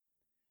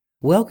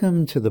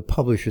Welcome to the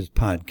Publishers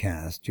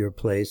Podcast, your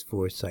place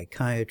for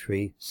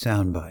psychiatry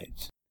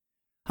soundbites.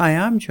 Hi,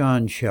 I'm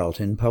John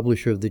Shelton,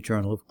 publisher of the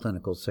Journal of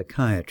Clinical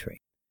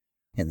Psychiatry.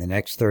 In the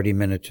next 30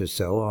 minutes or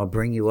so, I'll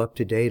bring you up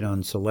to date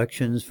on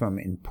selections from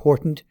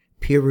important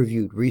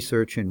peer-reviewed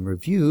research and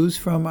reviews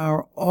from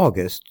our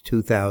August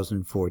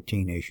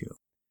 2014 issue.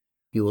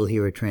 You will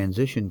hear a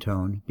transition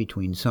tone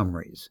between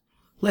summaries.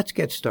 Let's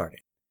get started.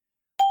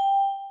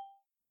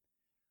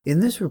 In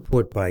this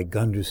report by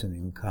Gunderson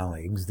and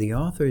colleagues, the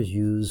authors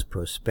use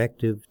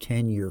prospective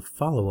 10-year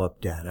follow-up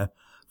data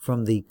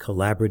from the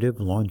collaborative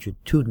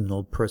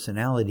longitudinal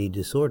personality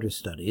disorder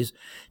studies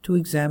to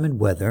examine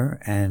whether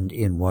and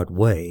in what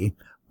way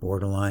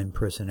borderline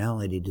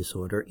personality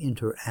disorder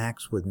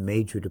interacts with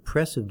major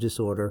depressive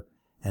disorder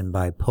and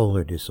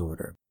bipolar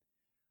disorder.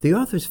 The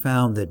authors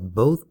found that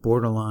both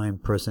borderline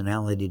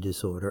personality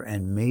disorder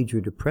and major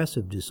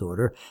depressive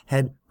disorder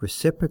had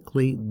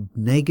reciprocally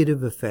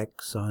negative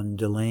effects on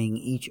delaying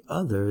each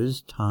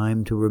other's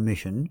time to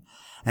remission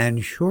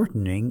and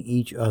shortening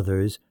each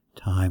other's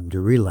time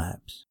to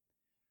relapse.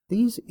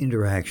 These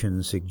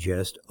interactions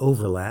suggest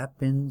overlap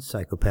in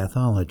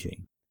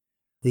psychopathology.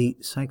 The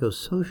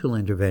psychosocial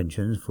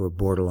interventions for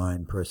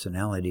borderline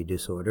personality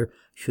disorder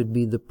should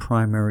be the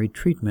primary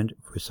treatment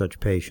for such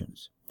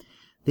patients.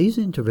 These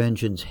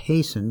interventions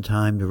hasten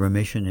time to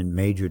remission in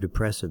major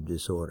depressive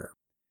disorder.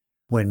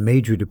 When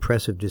major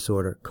depressive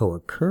disorder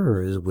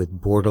co-occurs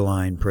with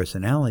borderline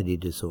personality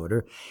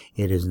disorder,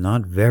 it is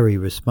not very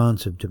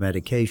responsive to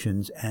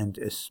medications and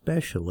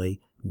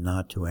especially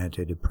not to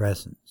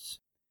antidepressants.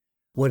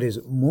 What is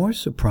more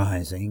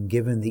surprising,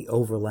 given the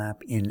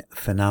overlap in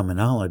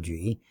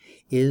phenomenology,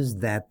 is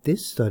that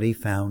this study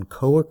found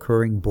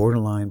co-occurring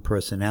borderline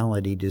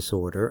personality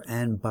disorder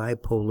and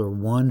bipolar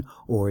I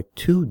or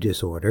II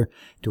disorder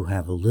to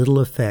have little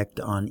effect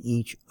on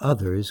each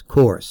other's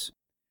course.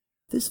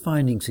 This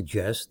finding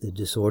suggests the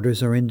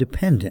disorders are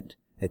independent,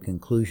 a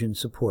conclusion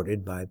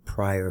supported by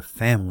prior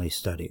family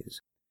studies.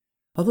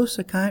 Although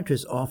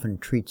psychiatrists often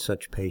treat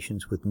such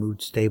patients with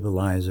mood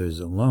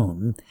stabilizers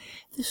alone,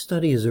 this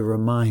study is a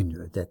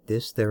reminder that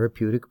this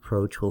therapeutic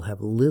approach will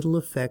have little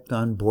effect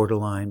on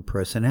borderline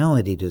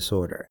personality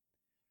disorder.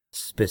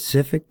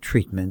 Specific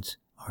treatments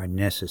are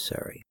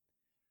necessary.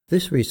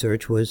 This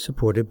research was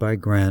supported by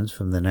grants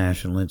from the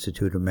National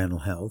Institute of Mental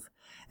Health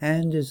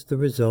and is the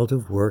result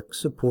of work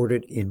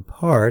supported in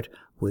part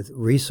with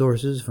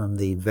resources from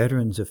the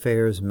Veterans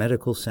Affairs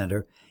Medical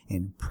Center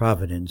in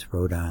Providence,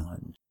 Rhode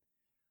Island.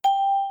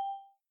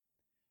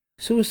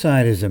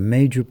 Suicide is a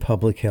major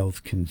public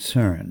health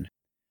concern.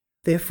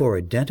 Therefore,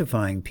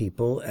 identifying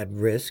people at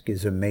risk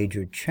is a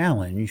major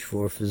challenge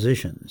for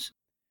physicians.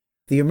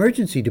 The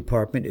emergency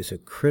department is a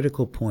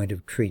critical point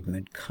of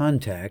treatment,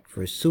 contact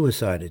for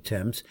suicide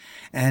attempts,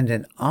 and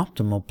an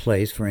optimal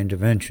place for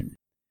intervention.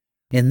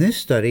 In this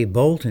study,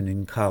 Bolton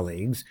and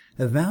colleagues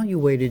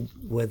evaluated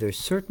whether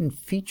certain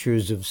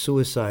features of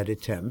suicide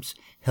attempts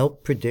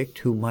help predict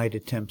who might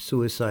attempt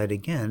suicide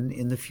again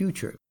in the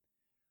future.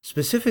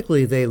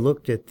 Specifically, they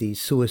looked at the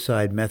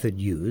suicide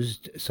method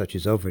used, such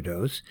as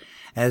overdose,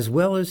 as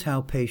well as how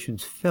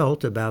patients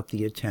felt about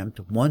the attempt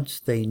once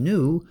they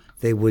knew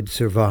they would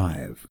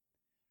survive.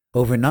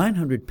 Over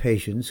 900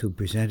 patients who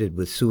presented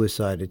with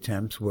suicide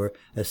attempts were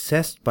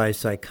assessed by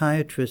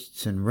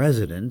psychiatrists and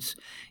residents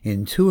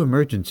in 2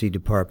 emergency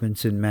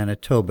departments in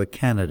Manitoba,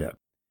 Canada.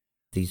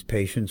 These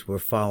patients were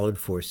followed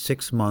for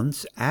 6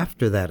 months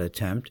after that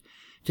attempt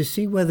to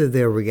see whether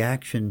their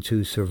reaction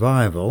to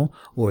survival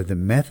or the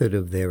method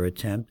of their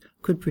attempt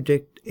could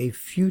predict a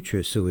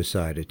future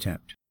suicide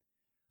attempt.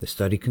 The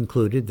study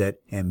concluded that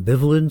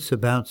ambivalence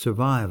about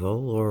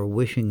survival or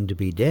wishing to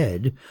be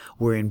dead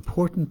were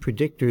important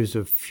predictors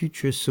of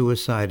future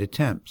suicide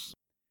attempts.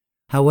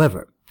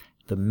 However,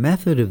 the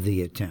method of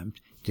the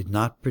attempt did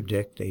not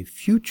predict a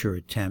future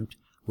attempt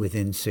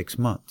within 6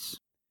 months.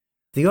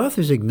 The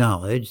authors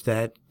acknowledged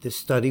that the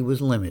study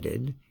was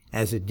limited,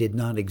 as it did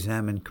not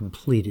examine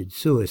completed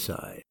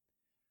suicide.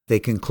 They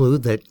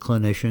conclude that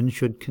clinicians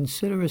should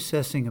consider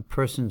assessing a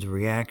person's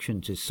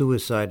reaction to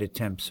suicide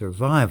attempt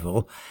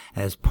survival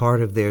as part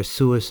of their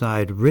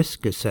suicide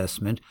risk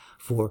assessment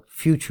for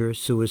future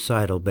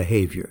suicidal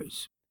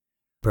behaviors.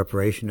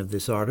 Preparation of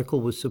this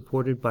article was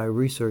supported by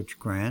research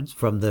grants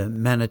from the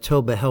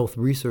Manitoba Health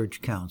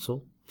Research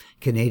Council,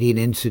 Canadian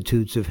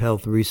Institutes of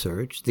Health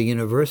Research, the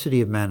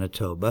University of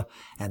Manitoba,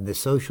 and the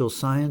Social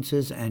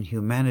Sciences and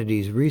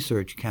Humanities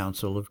Research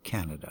Council of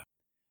Canada.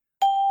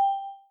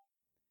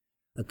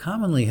 A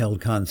commonly held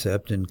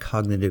concept in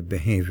cognitive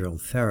behavioral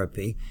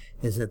therapy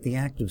is that the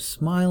act of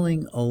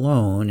smiling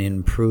alone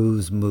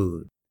improves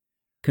mood.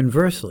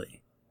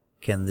 Conversely,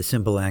 can the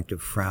simple act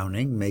of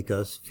frowning make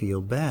us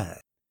feel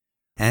bad?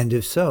 And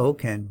if so,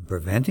 can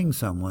preventing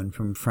someone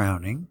from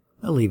frowning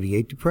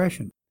alleviate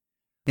depression?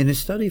 In a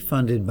study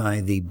funded by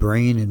the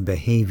Brain and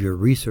Behavior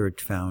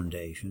Research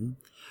Foundation,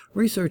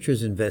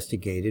 researchers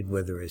investigated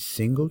whether a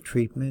single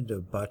treatment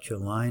of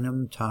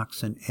botulinum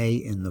toxin A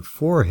in the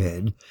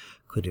forehead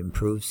could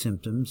improve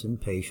symptoms in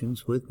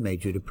patients with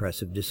major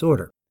depressive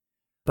disorder.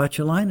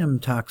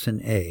 Botulinum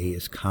toxin A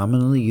is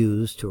commonly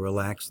used to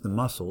relax the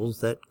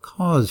muscles that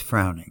cause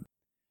frowning.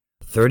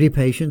 30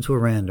 patients were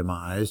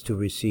randomized to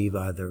receive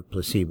either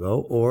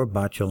placebo or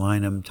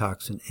botulinum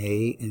toxin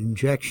A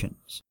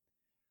injections.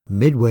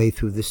 Midway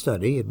through the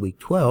study, at week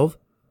 12,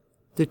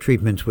 the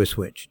treatments were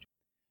switched.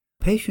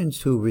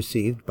 Patients who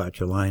received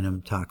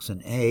botulinum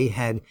toxin A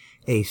had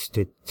a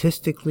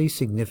statistically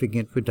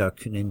significant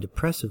reduction in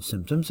depressive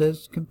symptoms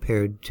as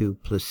compared to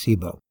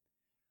placebo.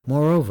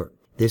 Moreover,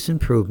 this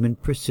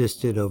improvement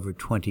persisted over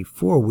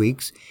 24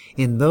 weeks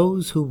in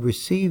those who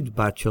received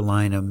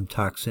botulinum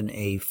toxin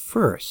A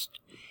first,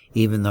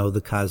 even though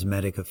the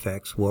cosmetic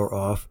effects wore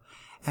off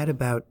at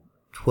about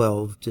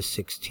 12 to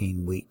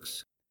 16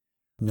 weeks.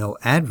 No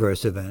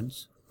adverse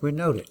events were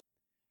noted.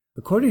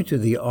 According to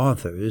the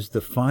authors,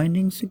 the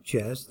findings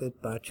suggest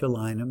that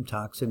botulinum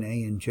toxin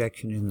A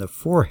injection in the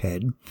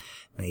forehead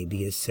may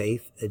be a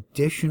safe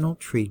additional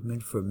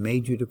treatment for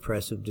major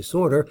depressive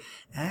disorder,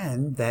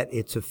 and that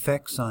its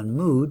effects on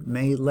mood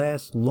may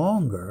last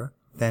longer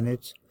than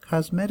its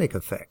cosmetic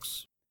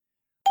effects.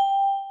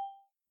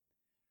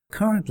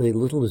 Currently,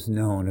 little is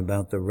known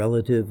about the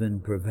relative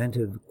and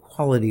preventive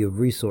quality of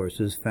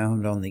resources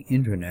found on the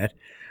Internet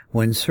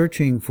when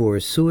searching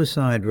for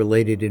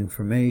suicide-related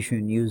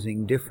information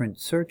using different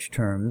search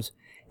terms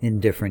in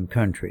different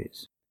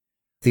countries.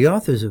 The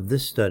authors of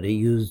this study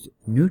used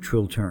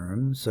neutral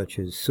terms such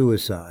as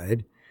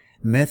suicide,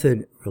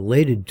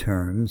 method-related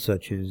terms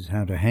such as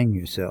how to hang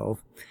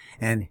yourself,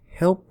 and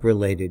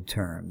help-related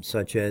terms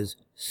such as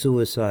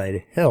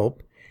suicide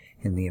help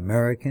in the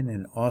American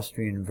and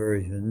Austrian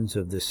versions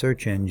of the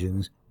search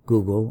engines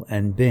Google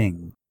and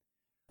Bing.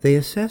 They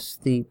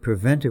assessed the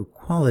preventive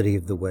quality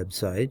of the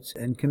websites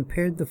and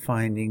compared the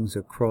findings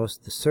across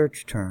the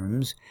search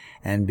terms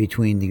and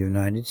between the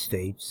United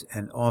States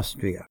and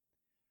Austria.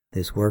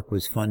 This work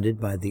was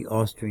funded by the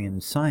Austrian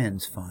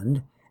Science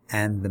Fund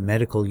and the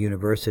Medical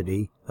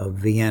University of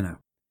Vienna.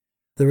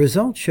 The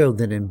results showed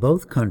that in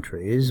both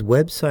countries,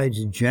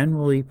 websites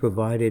generally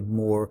provided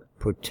more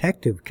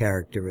protective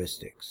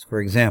characteristics, for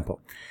example,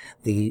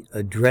 the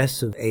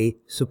address of a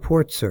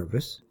support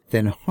service,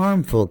 than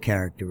harmful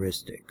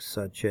characteristics,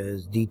 such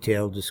as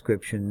detailed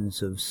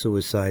descriptions of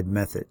suicide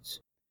methods.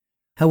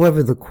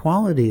 However, the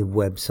quality of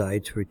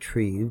websites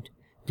retrieved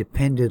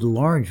depended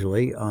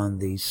largely on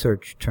the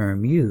search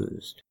term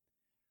used.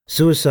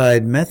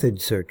 Suicide method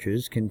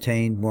searches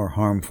contained more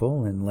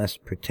harmful and less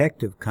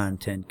protective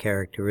content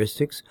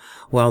characteristics,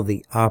 while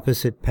the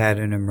opposite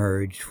pattern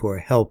emerged for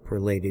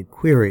help-related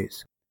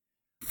queries.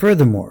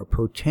 Furthermore,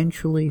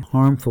 potentially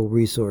harmful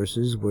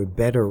resources were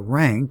better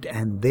ranked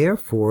and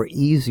therefore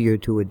easier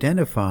to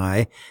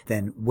identify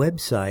than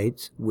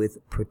websites with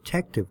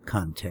protective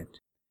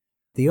content.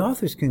 The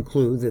authors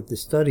conclude that the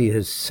study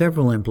has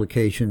several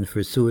implications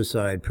for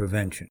suicide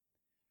prevention.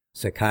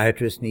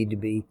 Psychiatrists need to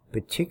be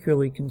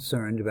particularly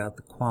concerned about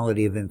the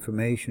quality of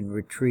information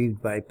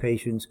retrieved by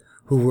patients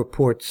who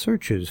report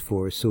searches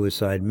for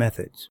suicide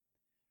methods.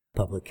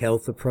 Public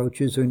health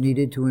approaches are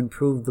needed to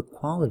improve the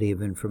quality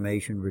of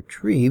information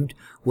retrieved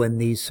when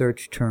these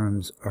search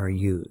terms are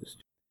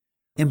used.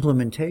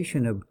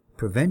 Implementation of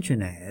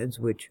prevention ads,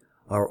 which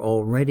are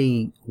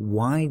already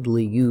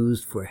widely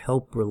used for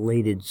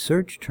help-related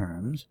search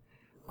terms,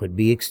 could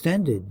be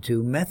extended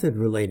to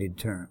method-related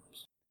terms.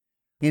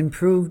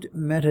 Improved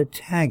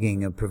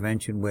meta-tagging of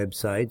prevention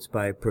websites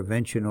by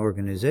prevention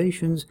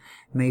organizations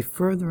may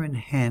further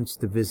enhance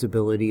the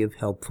visibility of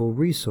helpful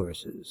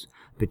resources,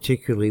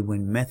 particularly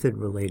when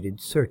method-related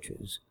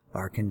searches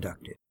are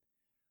conducted.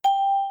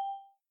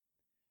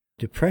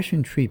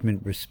 Depression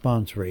treatment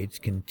response rates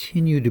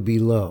continue to be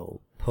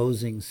low,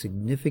 posing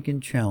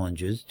significant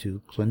challenges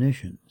to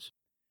clinicians.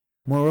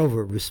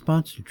 Moreover,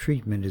 response to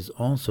treatment is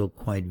also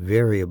quite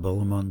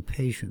variable among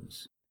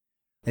patients.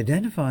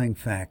 Identifying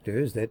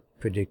factors that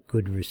predict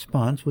good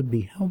response would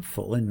be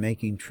helpful in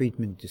making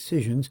treatment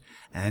decisions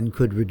and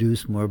could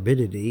reduce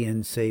morbidity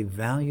and save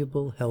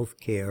valuable health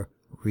care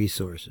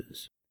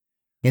resources.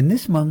 In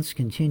this month's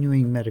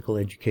continuing medical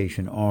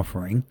education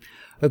offering,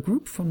 a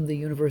group from the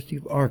University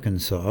of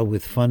Arkansas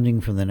with funding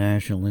from the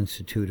National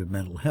Institute of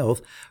Mental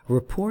Health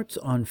reports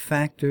on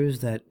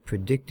factors that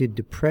predicted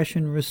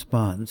depression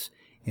response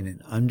in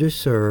an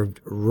underserved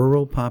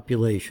rural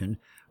population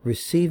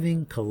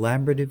receiving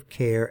collaborative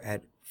care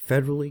at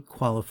federally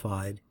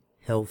qualified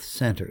health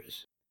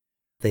centers.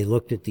 They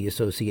looked at the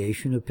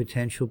association of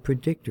potential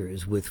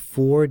predictors with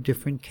 4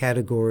 different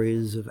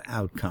categories of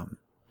outcome: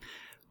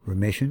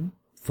 remission,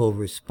 full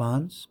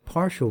response,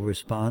 partial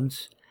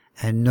response,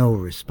 and no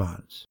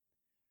response.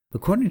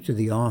 According to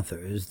the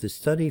authors, the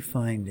study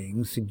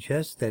findings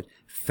suggest that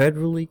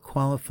federally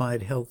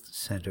qualified health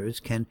centers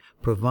can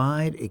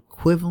provide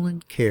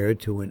equivalent care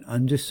to an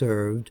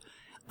underserved,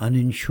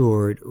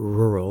 uninsured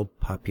rural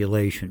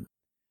population.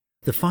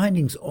 The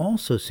findings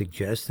also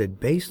suggest that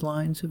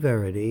baseline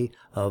severity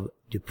of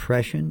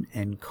depression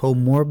and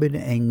comorbid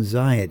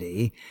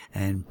anxiety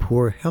and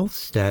poor health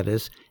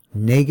status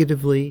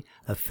negatively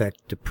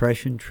affect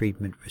depression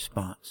treatment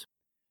response.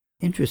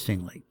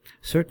 Interestingly,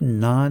 certain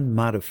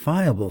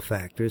non-modifiable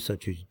factors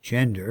such as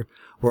gender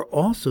were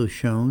also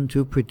shown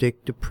to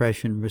predict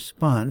depression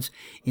response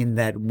in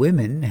that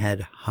women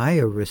had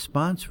higher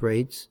response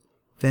rates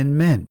than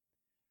men.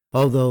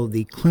 Although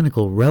the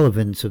clinical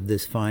relevance of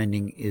this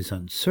finding is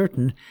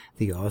uncertain,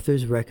 the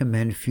authors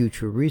recommend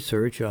future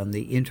research on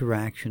the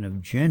interaction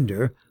of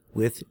gender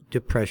with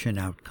depression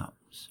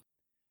outcomes.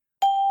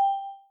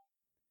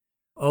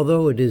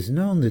 Although it is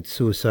known that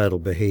suicidal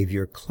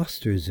behavior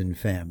clusters in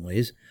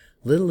families,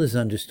 little is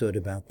understood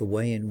about the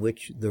way in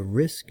which the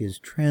risk is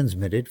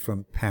transmitted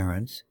from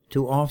parents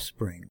to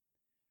offspring.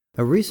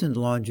 A recent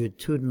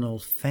longitudinal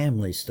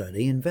family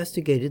study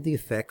investigated the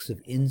effects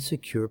of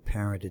insecure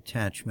parent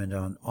attachment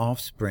on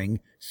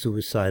offspring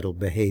suicidal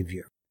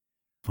behavior.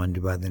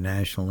 Funded by the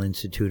National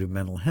Institute of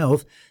Mental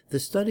Health, the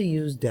study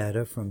used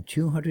data from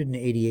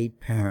 288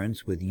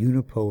 parents with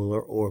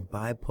unipolar or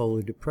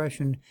bipolar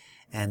depression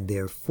and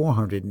their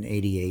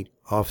 488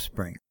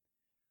 offspring.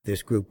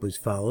 This group was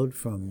followed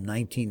from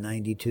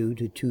 1992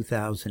 to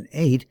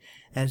 2008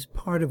 as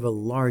part of a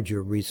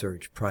larger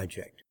research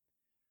project.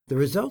 The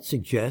results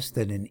suggest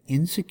that an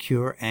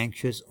insecure,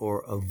 anxious,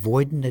 or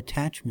avoidant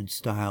attachment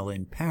style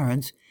in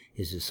parents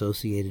is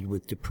associated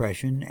with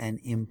depression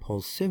and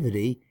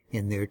impulsivity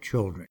in their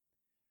children.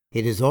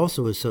 It is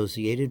also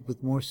associated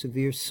with more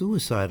severe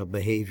suicidal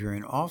behavior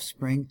in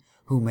offspring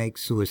who make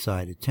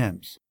suicide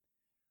attempts.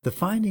 The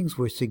findings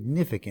were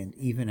significant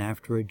even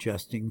after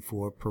adjusting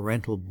for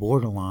parental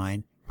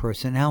borderline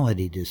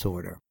personality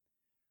disorder.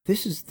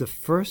 This is the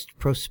first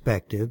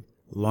prospective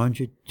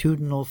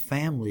longitudinal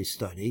family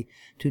study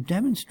to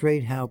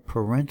demonstrate how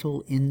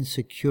parental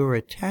insecure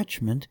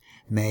attachment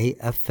may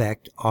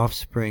affect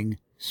offspring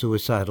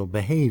suicidal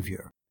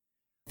behavior.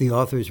 The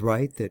authors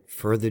write that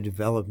further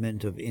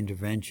development of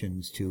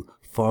interventions to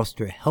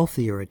foster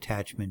healthier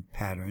attachment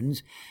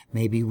patterns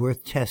may be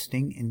worth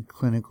testing in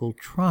clinical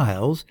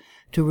trials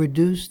to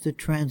reduce the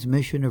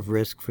transmission of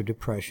risk for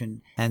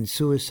depression and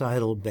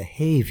suicidal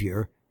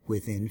behavior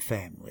within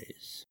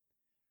families.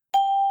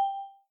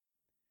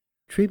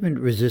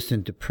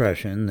 Treatment-resistant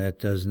depression that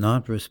does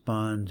not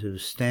respond to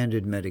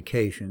standard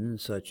medications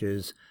such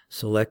as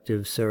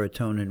selective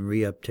serotonin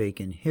reuptake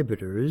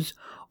inhibitors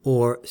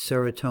or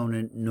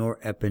serotonin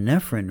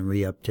norepinephrine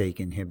reuptake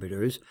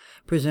inhibitors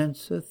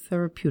presents a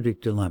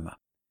therapeutic dilemma.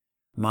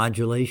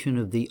 Modulation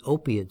of the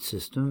opiate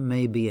system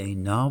may be a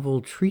novel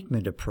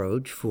treatment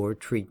approach for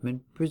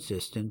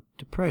treatment-resistant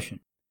depression.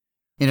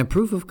 In a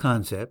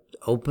proof-of-concept,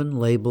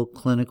 open-label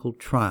clinical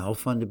trial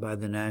funded by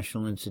the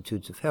National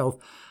Institutes of Health,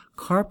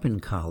 Karp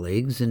and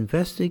colleagues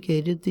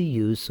investigated the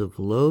use of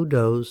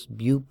low-dose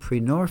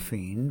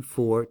buprenorphine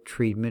for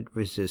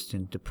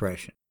treatment-resistant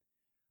depression.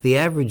 The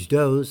average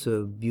dose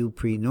of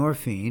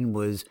buprenorphine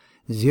was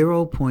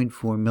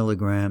 0.4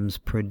 milligrams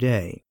per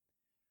day.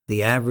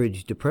 The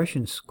average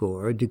depression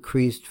score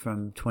decreased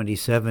from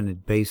 27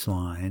 at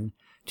baseline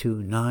to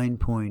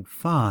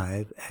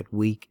 9.5 at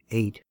week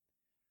 8.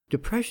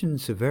 Depression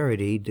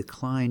severity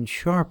declined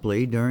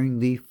sharply during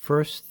the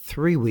first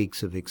 3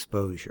 weeks of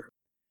exposure.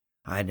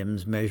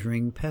 Items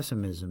measuring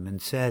pessimism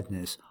and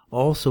sadness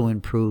also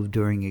improved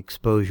during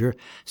exposure,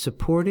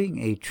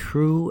 supporting a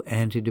true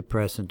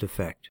antidepressant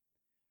effect.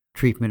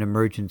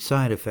 Treatment-emergent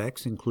side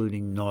effects,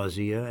 including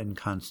nausea and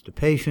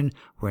constipation,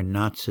 were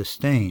not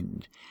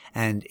sustained,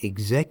 and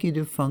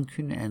executive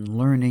function and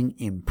learning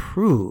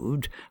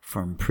improved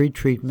from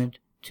pretreatment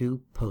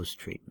to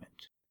post-treatment.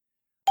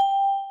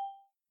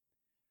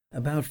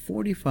 About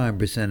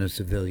 45% of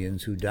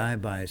civilians who die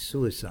by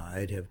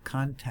suicide have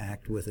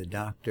contact with a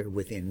doctor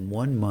within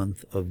 1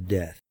 month of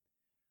death.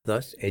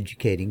 Thus,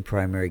 educating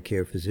primary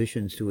care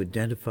physicians to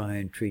identify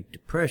and treat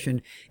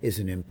depression is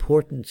an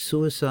important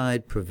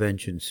suicide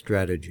prevention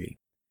strategy.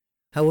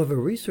 However,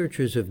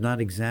 researchers have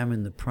not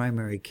examined the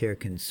primary care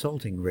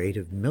consulting rate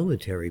of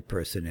military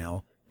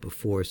personnel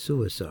before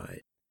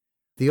suicide.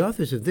 The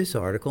authors of this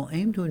article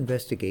aim to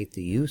investigate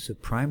the use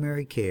of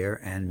primary care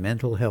and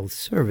mental health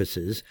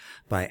services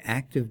by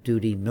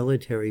active-duty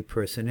military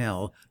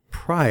personnel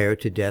prior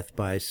to death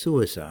by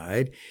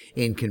suicide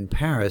in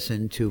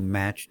comparison to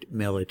matched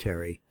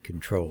military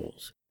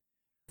controls.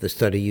 The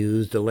study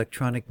used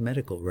electronic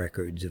medical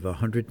records of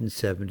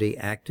 170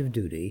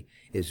 active-duty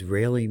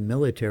Israeli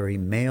military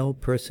male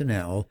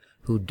personnel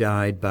who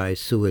died by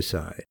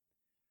suicide.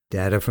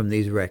 Data from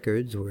these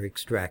records were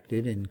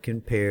extracted and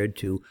compared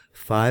to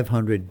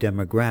 500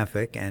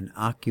 demographic and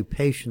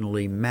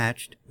occupationally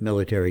matched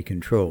military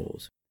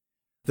controls.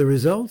 The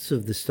results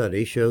of the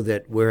study show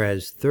that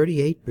whereas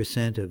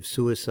 38% of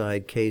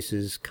suicide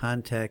cases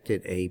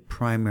contacted a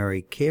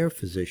primary care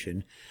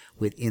physician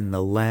within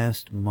the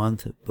last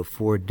month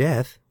before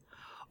death,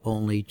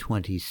 only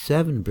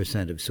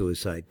 27% of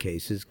suicide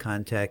cases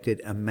contacted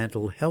a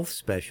mental health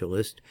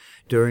specialist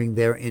during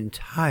their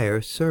entire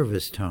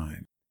service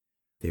time.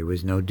 There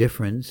was no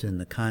difference in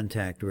the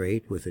contact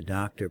rate with a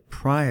doctor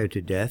prior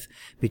to death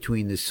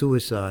between the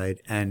suicide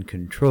and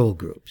control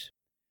groups.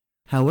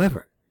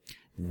 However,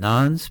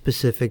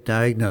 Nonspecific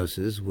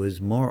diagnosis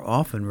was more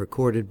often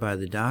recorded by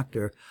the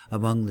doctor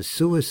among the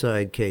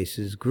suicide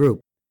cases group.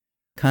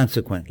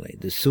 Consequently,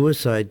 the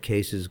suicide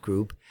cases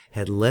group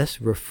had less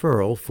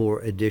referral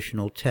for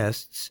additional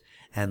tests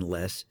and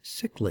less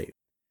sick leave.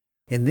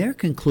 In their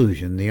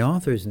conclusion, the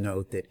authors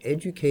note that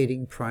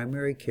educating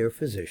primary care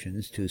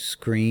physicians to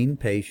screen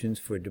patients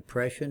for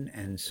depression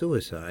and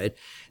suicide,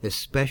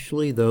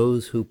 especially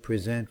those who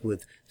present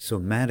with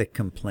somatic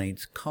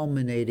complaints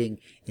culminating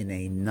in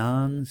a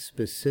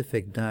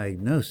non-specific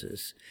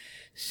diagnosis,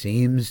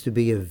 seems to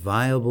be a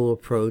viable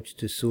approach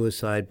to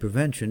suicide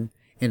prevention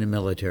in a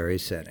military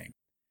setting.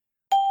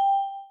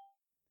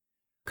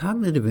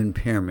 Cognitive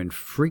impairment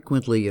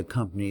frequently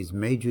accompanies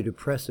major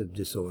depressive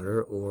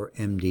disorder, or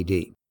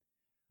MDD.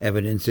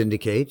 Evidence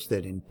indicates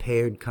that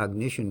impaired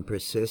cognition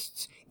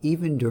persists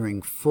even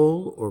during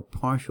full or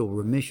partial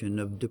remission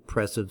of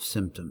depressive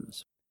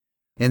symptoms.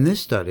 In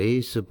this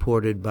study,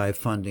 supported by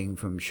funding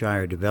from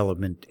Shire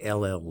Development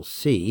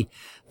LLC,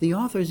 the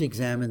authors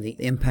examined the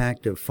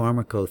impact of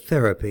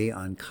pharmacotherapy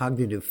on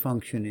cognitive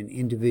function in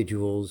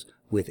individuals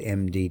with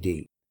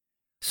MDD.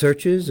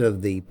 Searches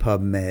of the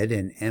PubMed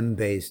and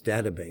Embase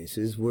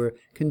databases were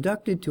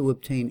conducted to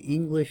obtain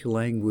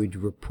English-language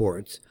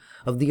reports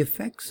of the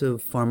effects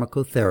of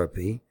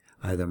pharmacotherapy,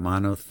 either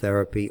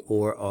monotherapy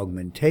or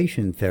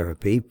augmentation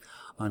therapy,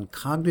 on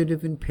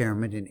cognitive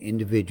impairment in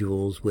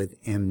individuals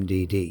with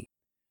MDD.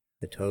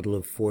 A total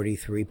of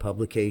 43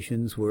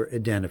 publications were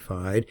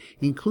identified,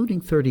 including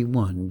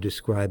 31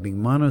 describing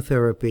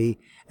monotherapy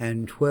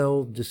and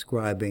 12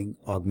 describing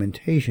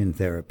augmentation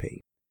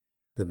therapy.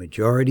 The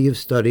majority of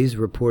studies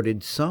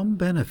reported some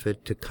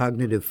benefit to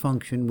cognitive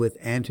function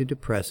with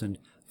antidepressant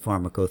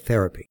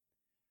pharmacotherapy.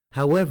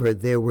 However,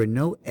 there were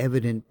no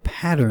evident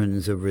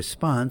patterns of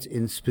response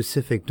in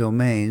specific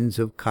domains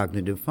of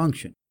cognitive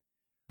function.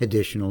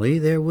 Additionally,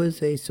 there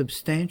was a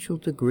substantial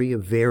degree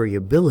of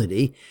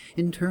variability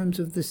in terms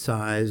of the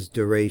size,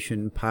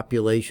 duration,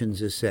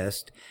 populations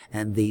assessed,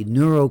 and the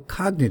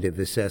neurocognitive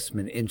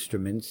assessment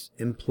instruments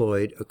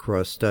employed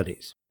across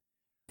studies.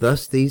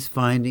 Thus, these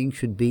findings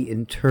should be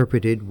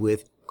interpreted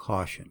with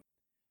caution.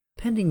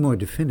 Pending more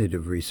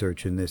definitive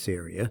research in this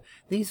area,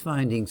 these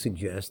findings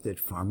suggest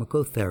that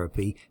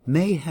pharmacotherapy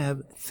may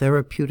have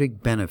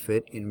therapeutic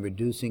benefit in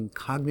reducing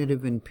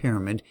cognitive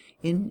impairment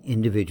in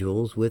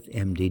individuals with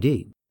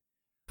MDD.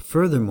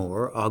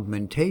 Furthermore,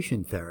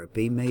 augmentation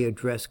therapy may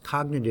address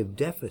cognitive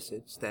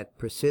deficits that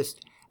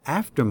persist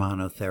after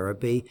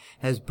monotherapy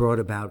has brought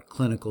about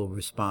clinical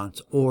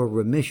response or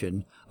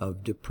remission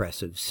of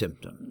depressive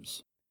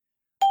symptoms.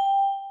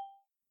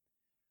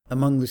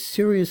 Among the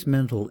serious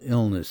mental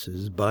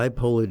illnesses,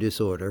 bipolar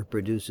disorder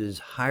produces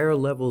higher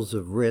levels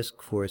of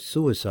risk for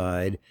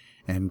suicide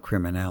and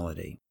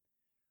criminality.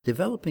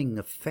 Developing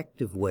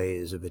effective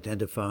ways of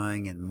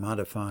identifying and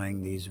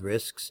modifying these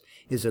risks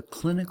is a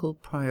clinical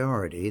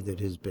priority that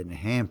has been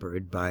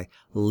hampered by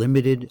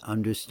limited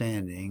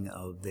understanding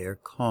of their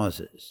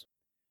causes.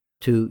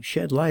 To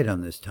shed light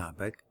on this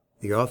topic,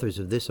 the authors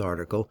of this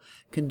article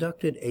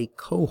conducted a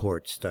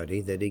cohort study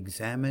that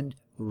examined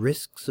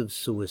risks of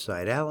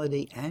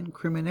suicidality and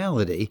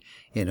criminality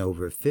in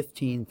over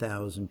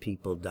 15,000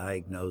 people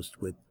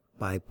diagnosed with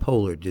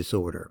bipolar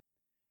disorder.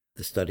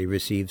 The study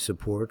received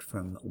support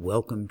from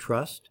Wellcome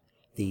Trust,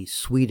 the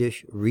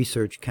Swedish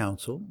Research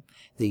Council,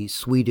 the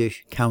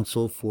Swedish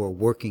Council for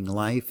Working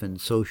Life and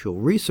Social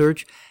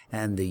Research,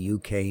 and the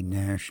UK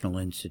National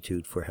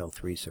Institute for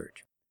Health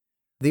Research.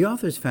 The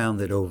authors found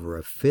that over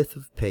a fifth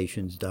of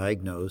patients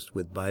diagnosed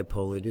with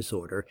bipolar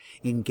disorder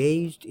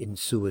engaged in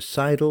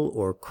suicidal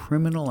or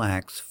criminal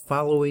acts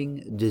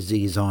following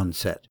disease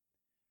onset.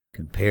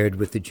 Compared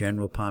with the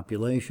general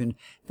population,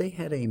 they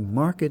had a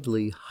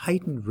markedly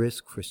heightened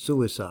risk for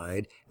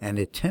suicide and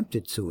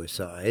attempted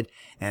suicide,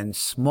 and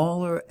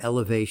smaller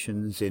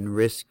elevations in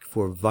risk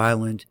for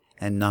violent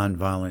and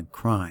nonviolent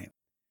crime.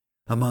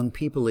 Among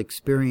people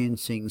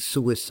experiencing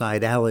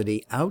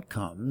suicidality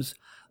outcomes,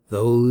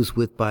 those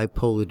with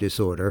bipolar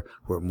disorder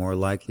were more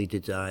likely to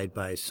die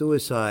by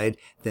suicide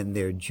than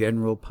their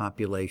general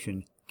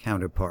population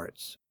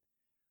counterparts.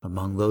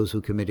 Among those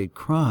who committed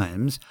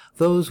crimes,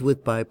 those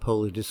with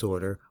bipolar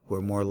disorder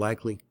were more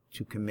likely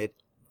to commit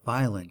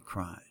violent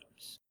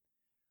crimes.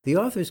 The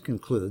authors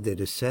conclude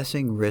that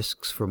assessing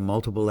risks for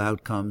multiple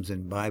outcomes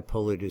in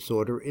bipolar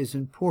disorder is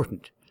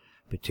important,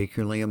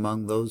 particularly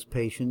among those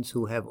patients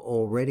who have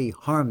already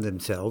harmed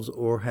themselves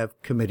or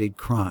have committed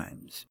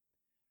crimes.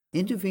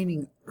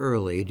 Intervening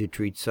early to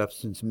treat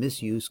substance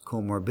misuse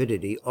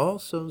comorbidity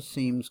also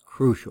seems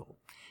crucial,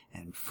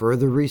 and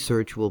further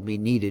research will be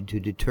needed to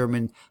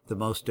determine the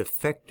most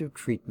effective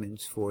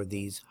treatments for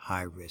these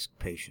high-risk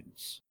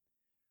patients.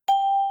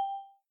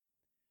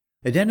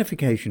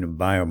 Identification of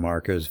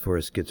biomarkers for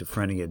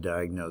schizophrenia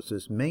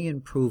diagnosis may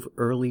improve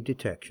early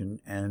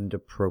detection and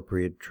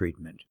appropriate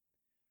treatment.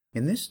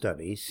 In this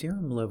study,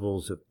 serum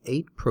levels of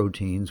 8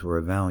 proteins were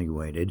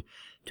evaluated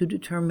to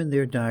determine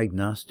their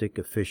diagnostic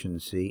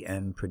efficiency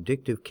and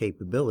predictive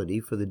capability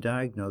for the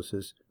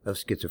diagnosis of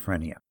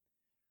schizophrenia.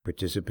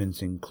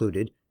 Participants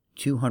included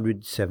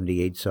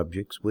 278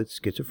 subjects with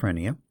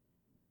schizophrenia,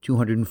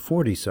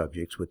 240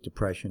 subjects with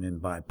depression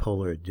and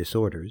bipolar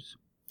disorders,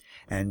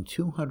 and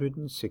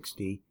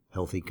 260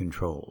 healthy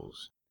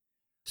controls.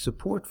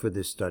 Support for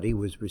this study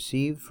was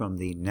received from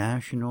the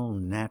National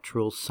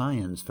Natural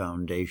Science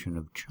Foundation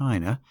of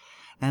China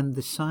and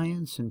the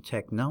Science and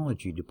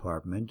Technology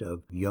Department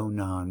of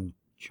Yunnan,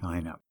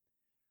 China.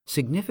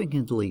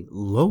 Significantly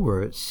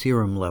lower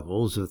serum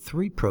levels of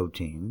three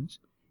proteins,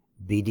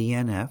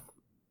 BDNF,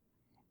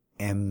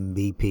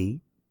 MBP,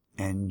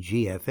 and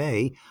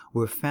GFA,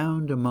 were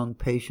found among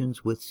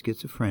patients with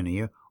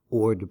schizophrenia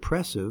or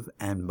depressive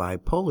and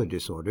bipolar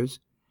disorders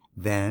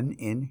than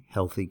in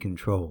healthy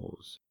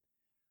controls.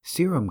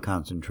 Serum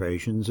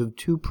concentrations of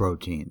two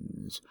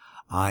proteins,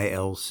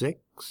 IL-6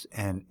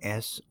 and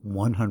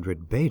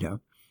S100-beta,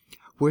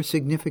 were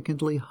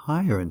significantly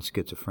higher in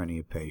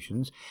schizophrenia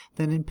patients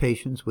than in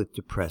patients with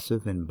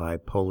depressive and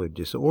bipolar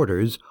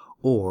disorders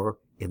or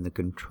in the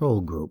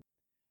control group.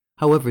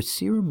 However,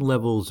 serum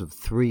levels of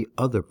three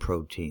other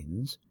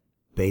proteins,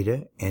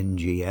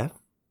 beta-NGF,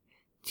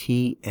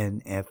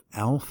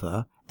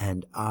 TNF-alpha,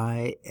 and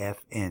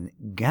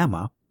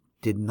IFN-gamma,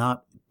 did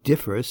not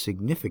differ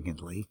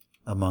significantly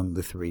among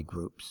the three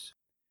groups.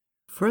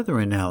 Further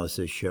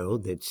analysis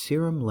showed that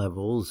serum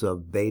levels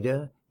of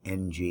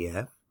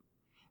beta-NGF,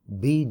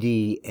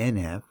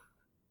 BDNF,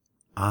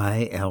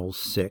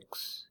 IL-6,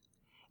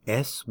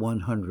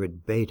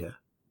 S100-beta,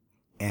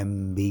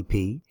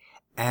 MBP,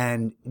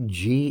 and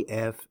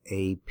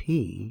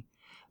GFAP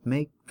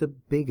make the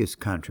biggest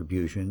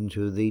contribution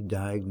to the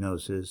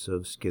diagnosis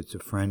of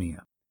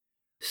schizophrenia.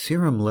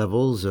 Serum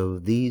levels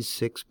of these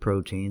six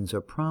proteins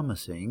are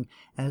promising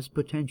as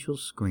potential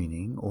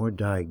screening or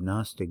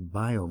diagnostic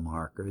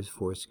biomarkers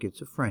for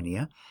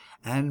schizophrenia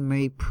and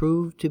may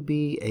prove to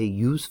be a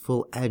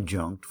useful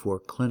adjunct for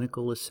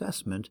clinical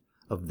assessment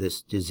of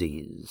this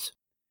disease.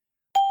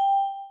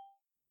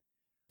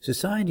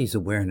 Society's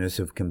awareness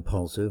of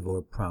compulsive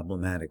or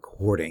problematic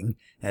hoarding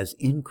has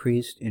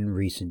increased in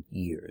recent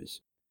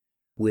years.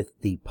 With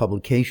the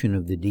publication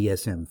of the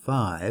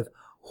DSM-5,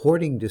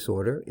 hoarding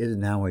disorder is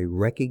now a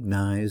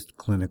recognized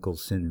clinical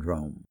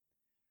syndrome.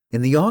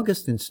 In the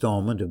August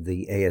installment of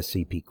the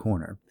ASCP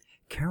Corner,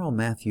 Carol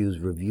Matthews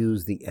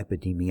reviews the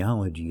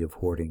epidemiology of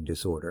hoarding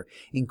disorder,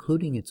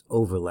 including its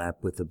overlap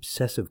with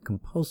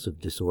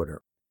obsessive-compulsive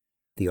disorder.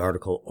 The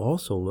article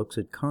also looks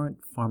at current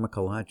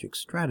pharmacologic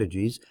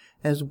strategies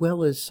as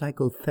well as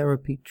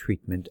psychotherapy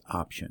treatment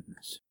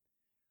options.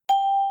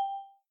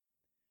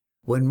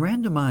 When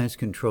randomized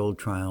controlled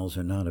trials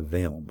are not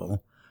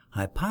available,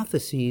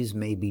 hypotheses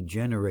may be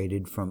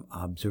generated from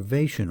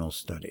observational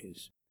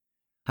studies.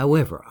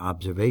 However,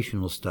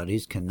 observational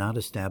studies cannot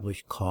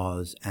establish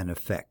cause and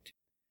effect.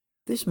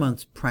 This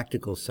month's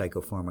Practical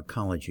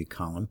Psychopharmacology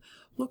column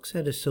looks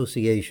at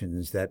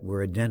associations that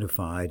were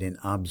identified in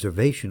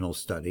observational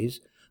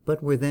studies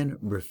but were then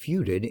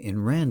refuted in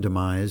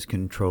randomized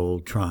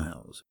controlled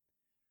trials.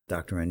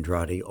 Dr.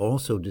 Andrade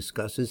also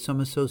discusses some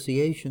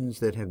associations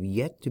that have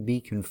yet to be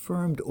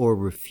confirmed or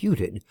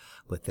refuted,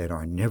 but that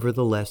are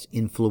nevertheless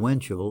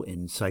influential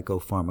in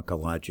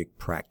psychopharmacologic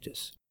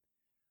practice.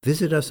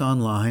 Visit us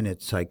online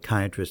at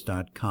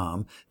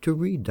psychiatrist.com to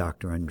read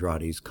Dr.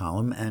 Andrade's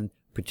column and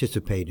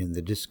participate in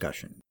the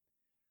discussion.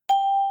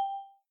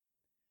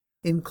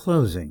 In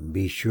closing,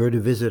 be sure to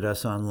visit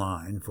us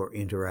online for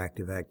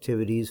interactive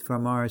activities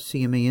from our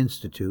CME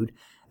Institute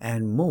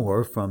and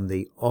more from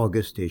the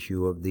August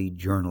issue of the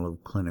Journal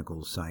of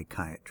Clinical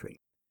Psychiatry.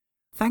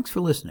 Thanks for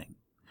listening.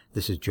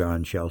 This is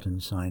John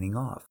Shelton signing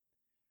off.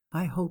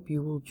 I hope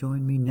you will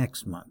join me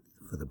next month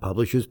for the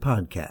Publishers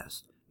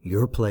Podcast,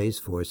 your place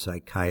for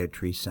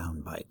psychiatry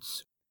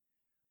soundbites.